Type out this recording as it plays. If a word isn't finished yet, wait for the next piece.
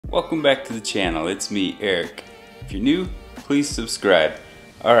Welcome back to the channel. It's me, Eric. If you're new, please subscribe.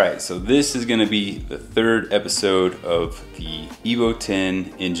 Alright, so this is going to be the third episode of the EVO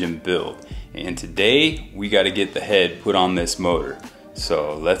 10 engine build. And today we got to get the head put on this motor.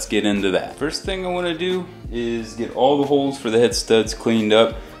 So let's get into that. First thing I want to do is get all the holes for the head studs cleaned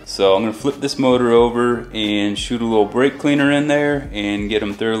up. So I'm going to flip this motor over and shoot a little brake cleaner in there and get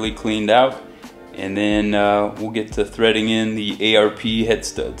them thoroughly cleaned out. And then we'll get to threading in the ARP head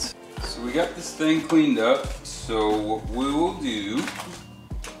studs. So we got this thing cleaned up. So what we will do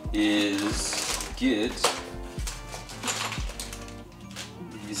is get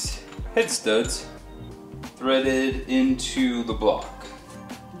these head studs threaded into the block.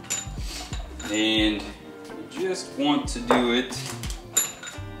 And you just want to do it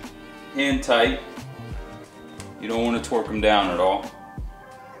hand tight. You don't want to torque them down at all.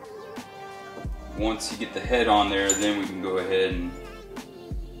 Once you get the head on there, then we can go ahead and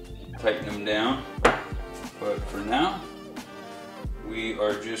tighten them down. But for now, we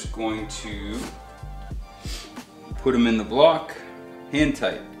are just going to put them in the block hand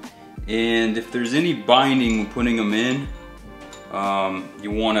tight. And if there's any binding when putting them in,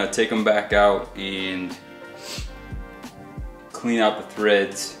 you want to take them back out and clean out the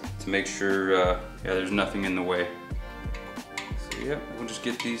threads to make sure there's nothing in the way. So yeah, we'll just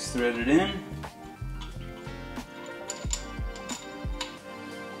get these threaded in.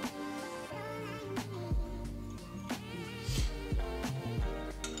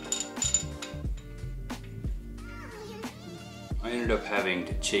 I ended up having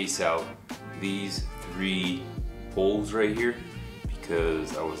to chase out these 3 holes right here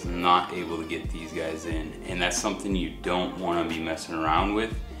because I was not able to get these guys in, and that's something you don't want to be messing around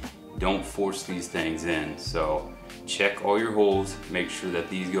with. Don't force these things in. So check all your holes, make sure that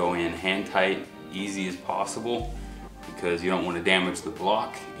these go in hand tight, easy as possible, because you don't want to damage the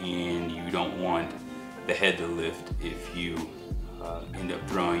block and you don't want the head to lift if you end up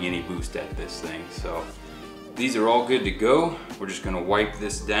throwing any boost at this thing. So these are all good to go. We're just going to wipe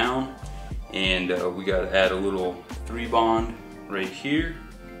this down, and we got to add a little 3-bond right here,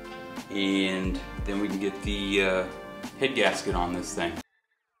 and then we can get the head gasket on this thing.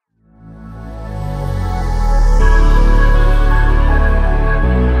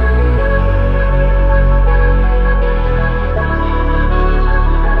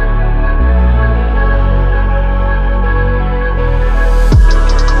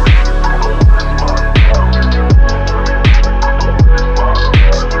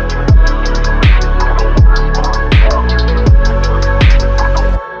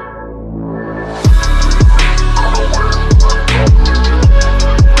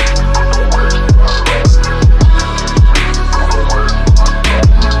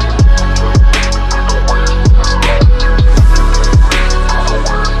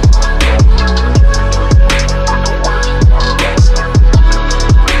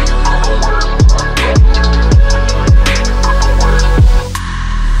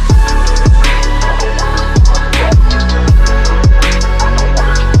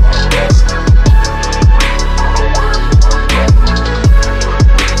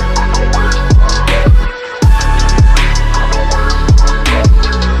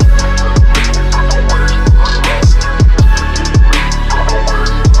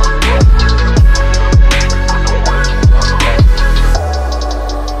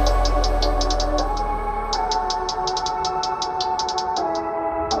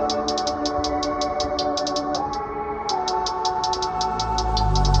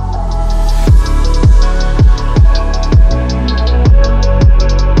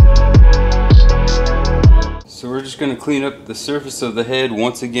 Going to clean up the surface of the head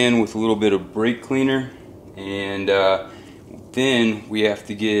once again with a little bit of brake cleaner, and then we have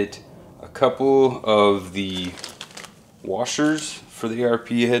to get a couple of the washers for the ARP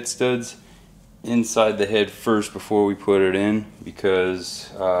head studs inside the head first before we put it in, because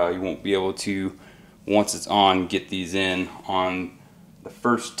you won't be able to, once it's on, get these in on the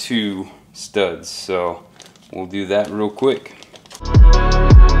first 2 studs. So we'll do that real quick.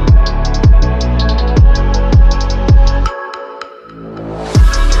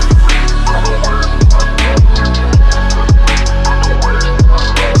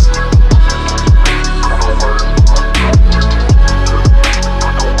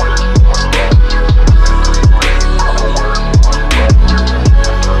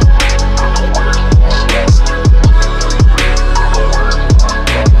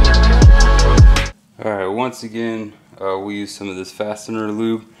 Once again, we use some of this fastener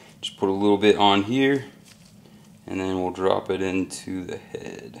lube. Just put a little bit on here, and then we'll drop it into the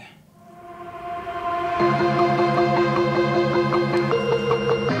head.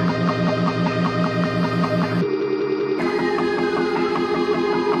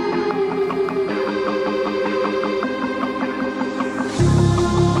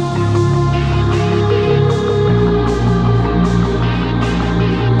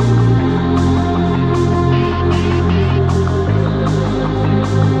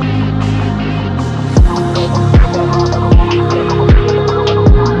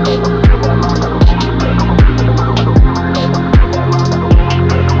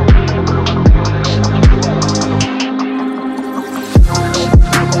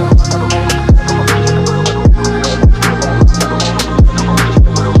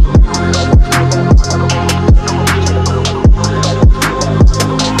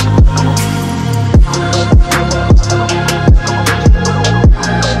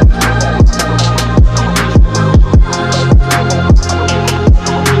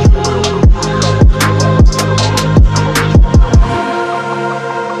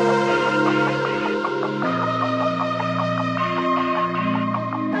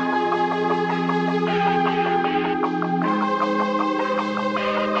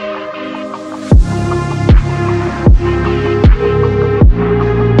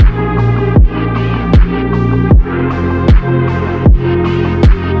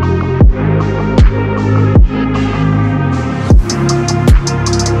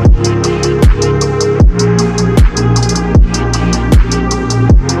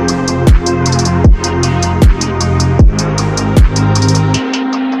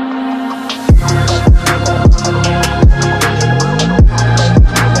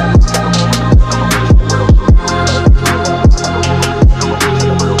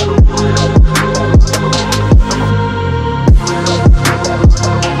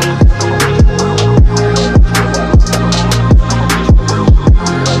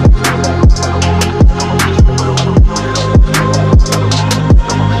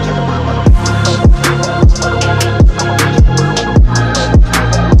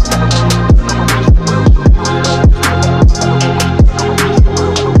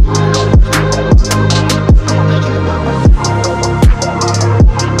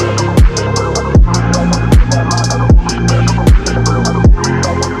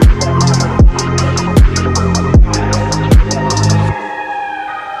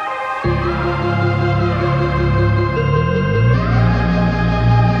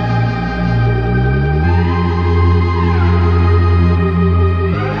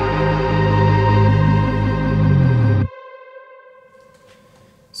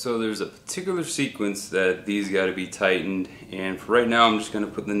 particular sequence that these got to be tightened, and for right now I'm just going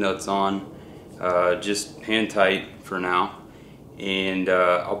to put the nuts on, just hand tight for now, and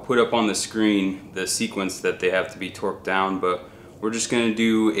I'll put up on the screen the sequence that they have to be torqued down, but we're just going to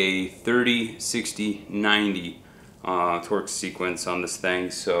do a 30, 60, 90 torque sequence on this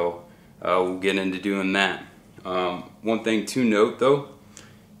thing, so we'll get into doing that. One thing to note though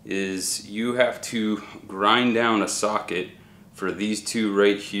is you have to grind down a socket for these two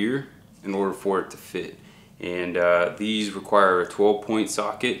right here in order for it to fit, and these require a 12-point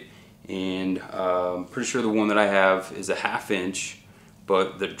socket, and I'm pretty sure the one that I have is a 1/2 inch,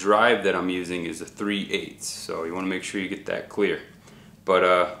 but the drive that I'm using is a 3/8, so you want to make sure you get that clear.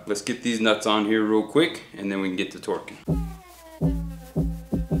 But let's get these nuts on here real quick and then we can get to torquing.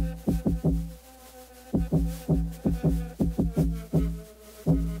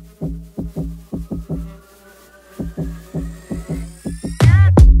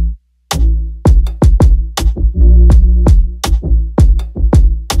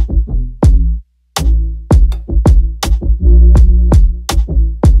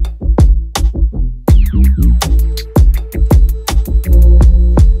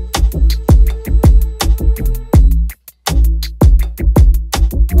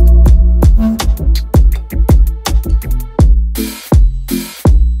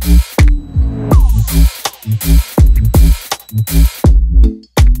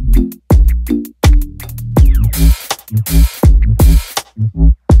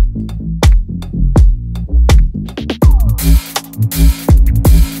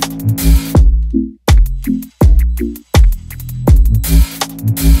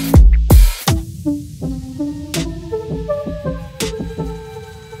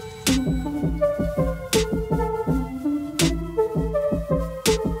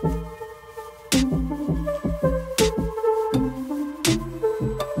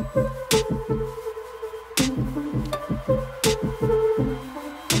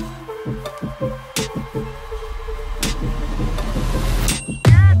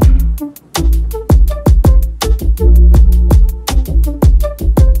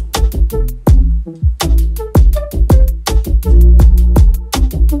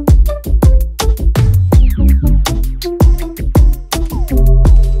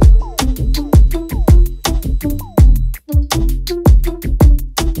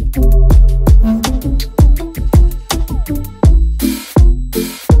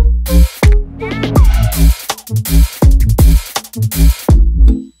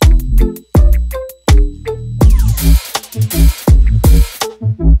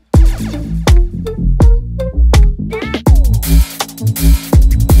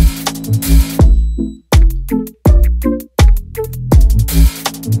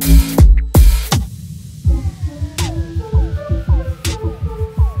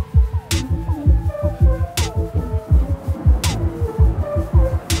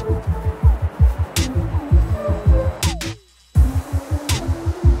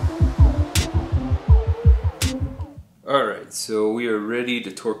 Alright, so we are ready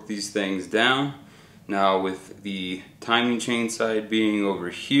to torque these things down. Now with the timing chain side being over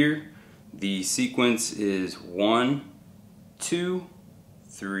here, the sequence is 1, 2,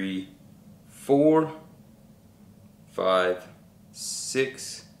 3, 4, 5,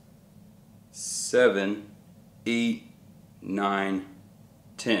 6, 7, 8, 9,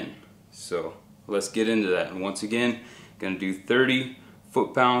 10. So let's get into that. And once again, going to do 30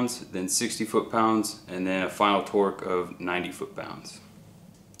 foot-pounds, then 60 foot-pounds, and then a final torque of 90 foot-pounds.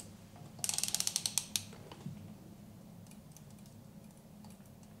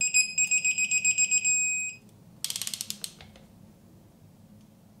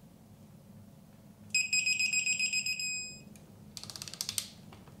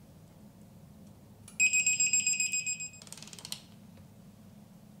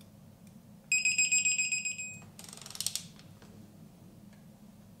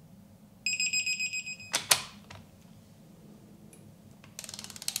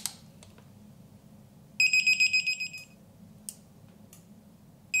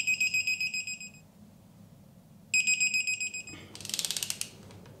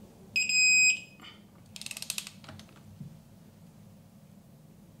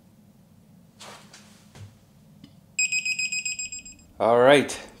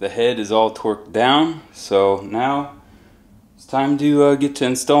 Alright, the head is all torqued down, so now it's time to get to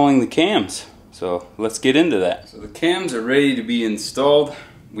installing the cams. So let's get into that. So the cams are ready to be installed.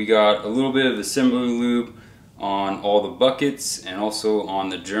 We got a little bit of assembly lube on all the buckets and also on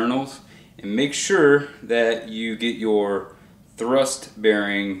the journals. And make sure that you get your thrust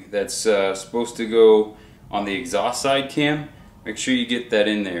bearing that's supposed to go on the exhaust side cam make sure you get that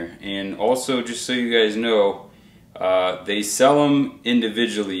in there. And also, just so you guys know, they sell them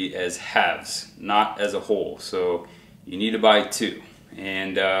individually as halves, not as a whole. So you need to buy two.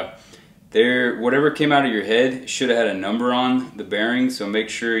 And whatever came out of your head should have had a number on the bearing, so make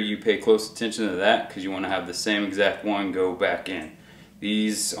sure you pay close attention to that, because you want to have the same exact one go back in.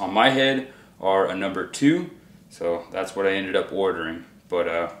 These on my head are a number 2, so that's what I ended up ordering.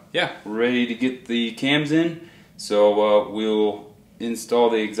 But yeah, we're ready to get the cams in, so we'll install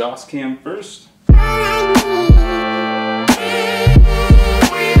the exhaust cam first.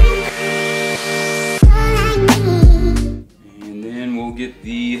 And then we'll get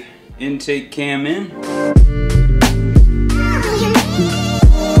the intake cam in.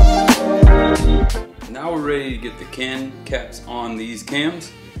 Now we're ready to get the can caps on these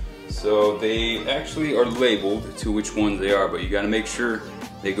cams. So they actually are labeled to which ones they are, but you got to make sure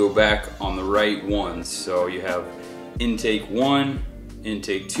they go back on the right ones. So you have intake 1,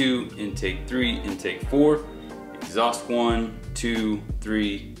 intake 2, intake 3, intake 4, exhaust 1, 2,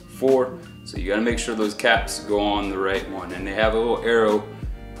 3, 4. So you got to make sure those caps go on the right one, and they have a little arrow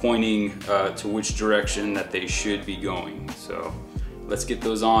pointing to which direction that they should be going. So let's get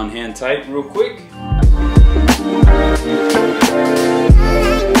those on hand tight real quick.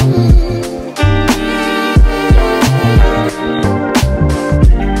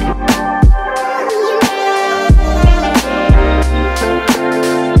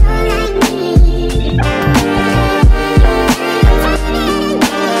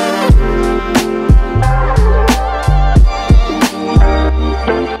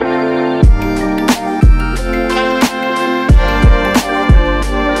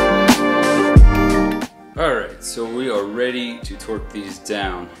 So we are ready to torque these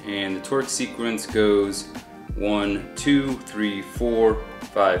down, and the torque sequence goes 1, 2, 3, 4,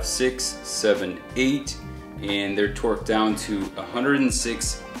 5, 6, 7, 8, and they're torqued down to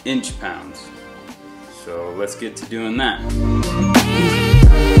 106 inch-pounds. So let's get to doing that.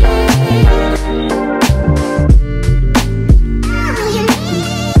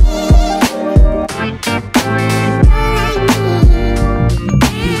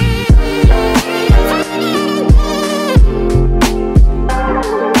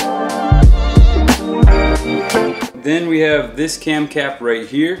 Then we have this cam cap right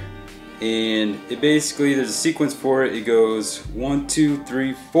here, and it basically, there's a sequence for it. It goes 1, 2,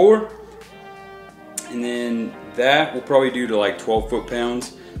 3, 4, and then that will probably do to like 12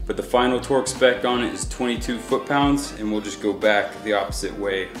 foot-pounds, but the final torque spec on it is 22 foot-pounds, and we'll just go back the opposite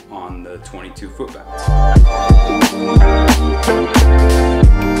way on the 22 foot-pounds.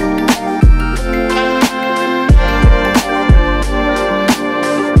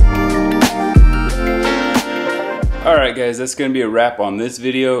 Alright guys, that's going to be a wrap on this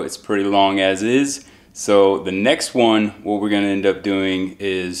video. It's pretty long as is. So the next one, what we're going to end up doing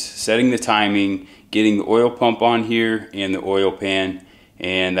is setting the timing, getting the oil pump on here and the oil pan,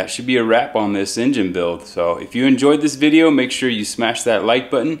 and that should be a wrap on this engine build. So if you enjoyed this video, make sure you smash that like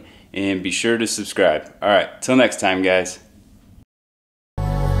button and be sure to subscribe. Alright, till next time guys.